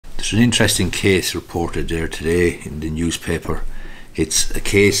There's an interesting case reported there today in the newspaper. It's a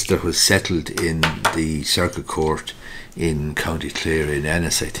case that was settled in the Circuit Court in County Clare in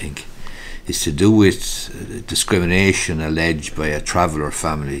Ennis, I think. It's to do with discrimination alleged by a traveller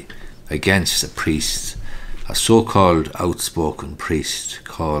family against a priest, a so-called outspoken priest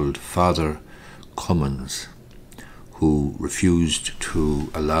called Father Cummins, who refused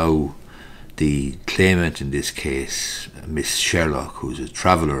to allow the claimant in this case, Miss Sherlock, who's a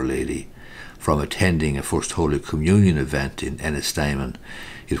traveller lady, from attending a First Holy Communion event in Ennis.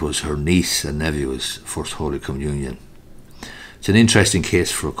 It was her niece and nephew's First Holy Communion. It's an interesting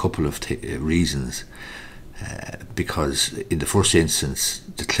case for a couple of reasons, because in the first instance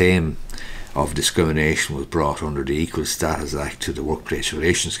the claim of discrimination was brought under the Equal Status Act to the Workplace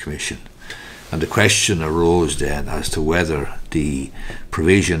Relations Commission, and the question arose then as to whether the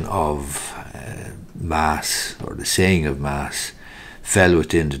provision of Mass, or the saying of Mass, fell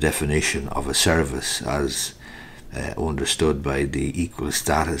within the definition of a service as understood by the Equal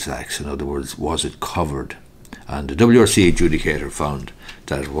Status Acts. In other words, was it covered? And the WRC adjudicator found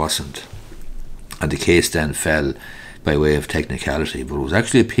that it wasn't, and the case then fell by way of technicality, but it was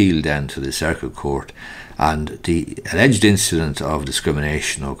actually appealed then to the Circuit Court, and the alleged incident of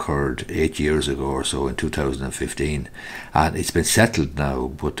discrimination occurred 8 years ago or so, in 2015, and it's been settled now.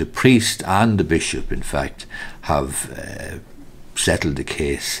 But the priest and the bishop, in fact, have settled the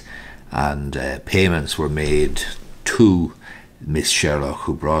case, and payments were made to Miss Sherlock,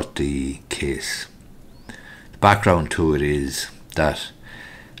 who brought the case. The background to it is that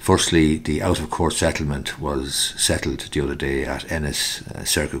firstly, the out-of-court settlement was settled the other day at Ennis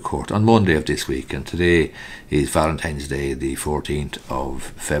Circuit Court on Monday of this week, and today is Valentine's Day, the 14th of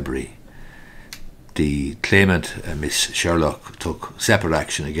February. The claimant, Miss Sherlock, took separate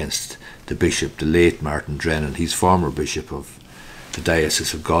action against the bishop, the late Martin Drennan. He's former bishop of the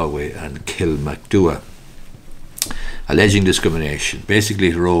Diocese of Galway and Kilmacduagh, alleging discrimination. Basically,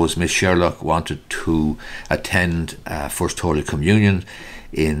 it arose, Miss Sherlock wanted to attend First Holy Communion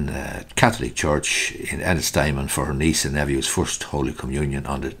in a Catholic church in Ennis for her niece and nephew's First Holy Communion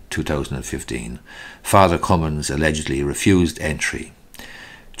on the 2015. Father Cummins allegedly refused entry.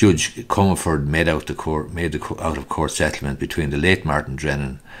 Judge Comerford made the out-of-court settlement between the late Martin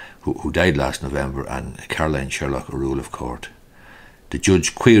Drennan, who died last November, and Caroline Sherlock a rule of court. The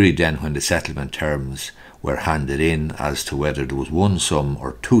judge queried then, when the settlement terms were handed in, as to whether there was one sum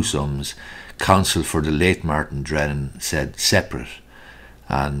or two sums. Counsel for the late Martin Drennan said separate,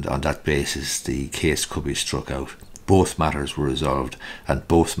 and on that basis the case could be struck out. Both matters were resolved, and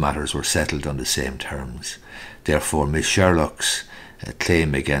both matters were settled on the same terms. Therefore, Miss Sherlock's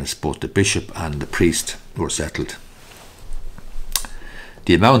claim against both the bishop and the priest were settled.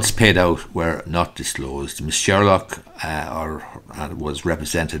 The amounts paid out were not disclosed. Miss Sherlock was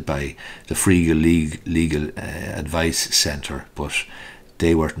represented by the Free Legal Advice Centre, but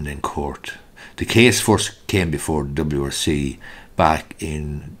they weren't in court. The case first came before the WRC back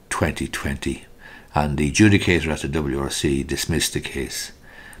in 2020, and the adjudicator at the WRC dismissed the case.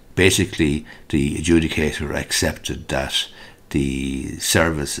 Basically, the adjudicator accepted that the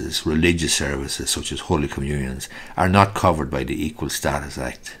services, religious services such as Holy Communions, are not covered by the Equal Status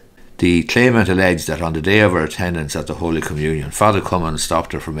Act. The claimant alleged that on the day of her attendance at the Holy Communion, Father Cummins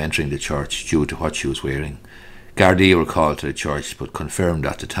stopped her from entering the church due to what she was wearing. Gardaí were called to the church, but confirmed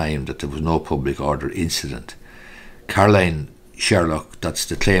at the time that there was no public order incident. Caroline Sherlock, that's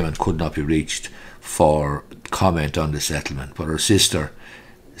the claimant, could not be reached for comment on the settlement, but her sister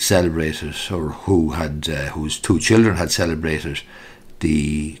celebrated, or whose two children had celebrated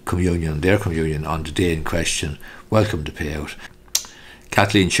their communion on the day in question, welcomed the payout.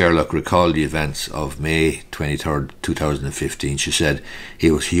 Kathleen Sherlock recalled the events of May 23rd, 2015. She said,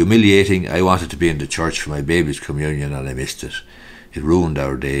 "It was humiliating. I wanted to be in the church for my baby's communion and I missed it. It ruined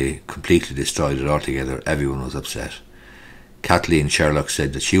our day, completely destroyed it altogether. Everyone was upset." Kathleen Sherlock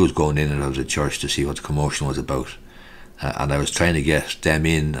said that she was going in and out of the church to see what the commotion was about, and I was trying to get them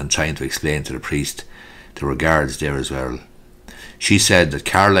in and trying to explain to the priest. There were guards there as well. She said that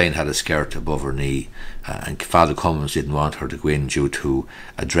Caroline had a skirt above her knee, and Father Cummins didn't want her to go in due to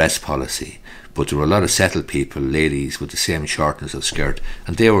a dress policy, but there were a lot of settled people, ladies with the same shortness of skirt,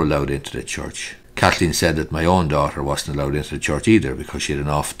 and they were allowed into the church. Kathleen said that my own daughter wasn't allowed into the church either because she had an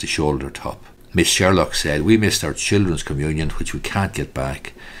off-the-shoulder top. Miss Sherlock said, "We missed our children's communion, which we can't get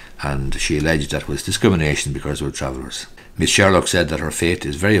back," and she alleged that was discrimination because we're travellers. Miss Sherlock said that her faith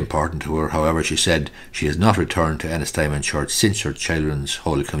is very important to her. However, she said she has not returned to Ennis Church since her children's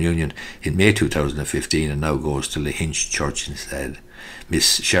Holy Communion in May 2015, and now goes to Lahinch Church instead.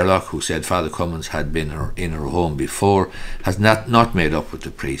 Miss Sherlock, who said Father Cummins had been in her home before, has not made up with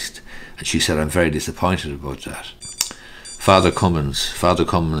the priest, and she said, "I'm very disappointed about that." Father Cummins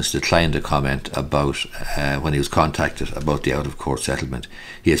declined a comment about when he was contacted about the out-of-court settlement.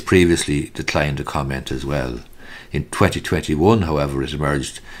 He has previously declined a comment as well. In 2021, however, it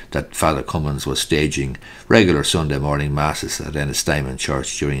emerged that Father Cummins was staging regular Sunday morning masses at Ennis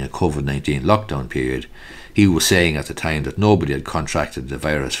Church during a COVID-19 lockdown period. He was saying at the time that nobody had contracted the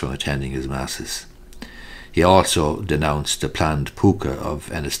virus from attending his masses. He also denounced the planned puka of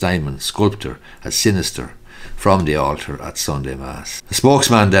Ennis sculptor as sinister from the altar at Sunday Mass. The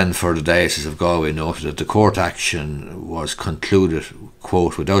spokesman then for the Diocese of Galway noted that the court action was concluded,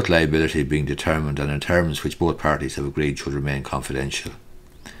 quote, "without liability being determined and in terms which both parties have agreed should remain confidential,"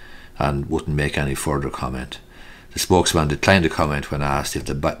 and wouldn't make any further comment. The spokesman declined to comment when asked if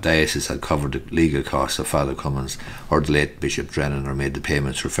the diocese had covered the legal costs of Father Cummins or the late Bishop Drennan or made the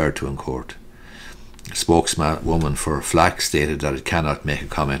payments referred to in court. A spokeswoman for FLAC stated that it cannot make a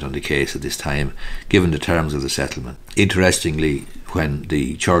comment on the case at this time, given the terms of the settlement. Interestingly, when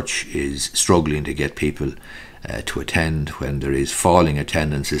the church is struggling to get people to attend, when there is falling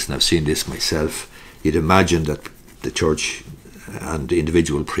attendances, and I've seen this myself, you'd imagine that the church and the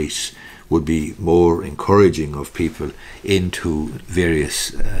individual priests would be more encouraging of people into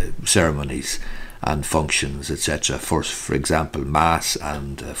various ceremonies and functions, etc. For example, Mass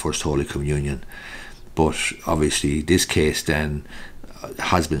and First Holy Communion. But obviously this case then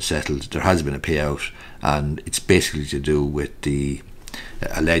has been settled, there has been a payout, and it's basically to do with the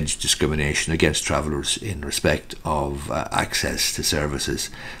alleged discrimination against travellers in respect of access to services.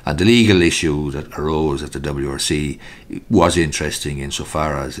 And the legal issue that arose at the WRC was interesting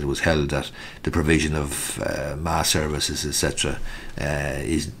insofar as it was held that the provision of mass services, etc.,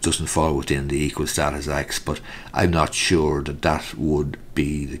 doesn't fall within the Equal Status Acts, but I'm not sure that that would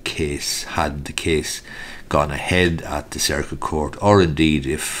be the case had the case gone ahead at the Circuit Court, or indeed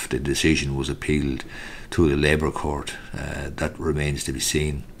if the decision was appealed to the Labour Court. That remains to be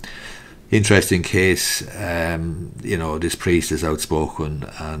seen. Interesting case. This priest is outspoken,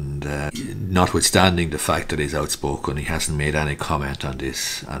 and notwithstanding the fact that he's outspoken, he hasn't made any comment on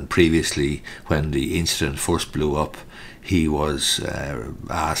this. And previously, when the incident first blew up, he was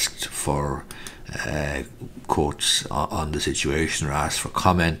asked for quotes on the situation, or asked for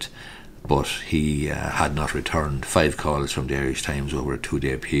comment, but he had not returned 5 calls from the Irish Times over a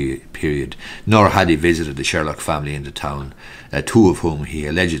 2-day period, nor had he visited the Sherlock family in the town, 2 of whom he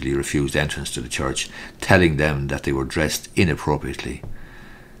allegedly refused entrance to the church, telling them that they were dressed inappropriately.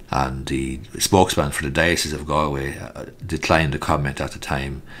 And the spokesman for the Diocese of Galway declined a comment at the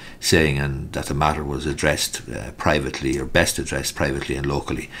time, saying that the matter was addressed privately, or best addressed privately and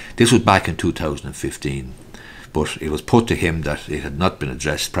locally. This was back in 2015. But it was put to him that it had not been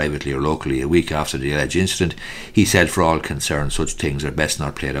addressed privately or locally a week after the alleged incident. He said, for all concerned, such things are best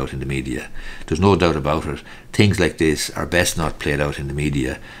not played out in the media. There's no doubt about it. Things like this are best not played out in the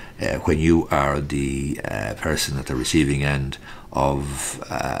media when you are the person at the receiving end of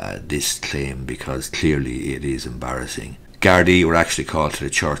this claim, because clearly it is embarrassing. Gardaí were actually called to the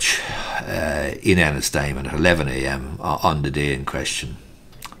church in Ennis at 11 AM on the day in question.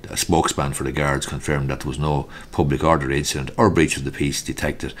 A spokesman for the guards confirmed that there was no public order incident or breach of the peace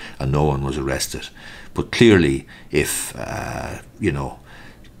detected, and no one was arrested. But clearly, if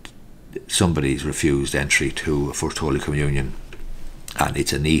somebody's refused entry to a First Holy Communion, and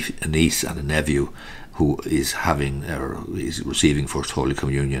it's a niece and a nephew who is is receiving First Holy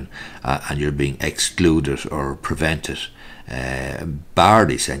Communion, and you're being excluded or prevented,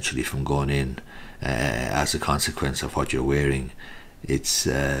 barred essentially from going in as a consequence of what you're wearing, it's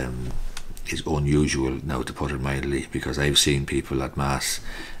unusual, now to put it mildly, because I've seen people at Mass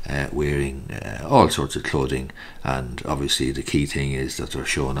wearing all sorts of clothing, and obviously the key thing is that they're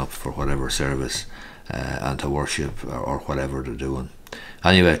showing up for whatever service and to worship or whatever they're doing.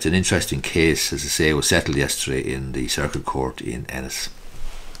 Anyway, it's an interesting case. As I say, it was settled yesterday in the Circuit Court in Ennis.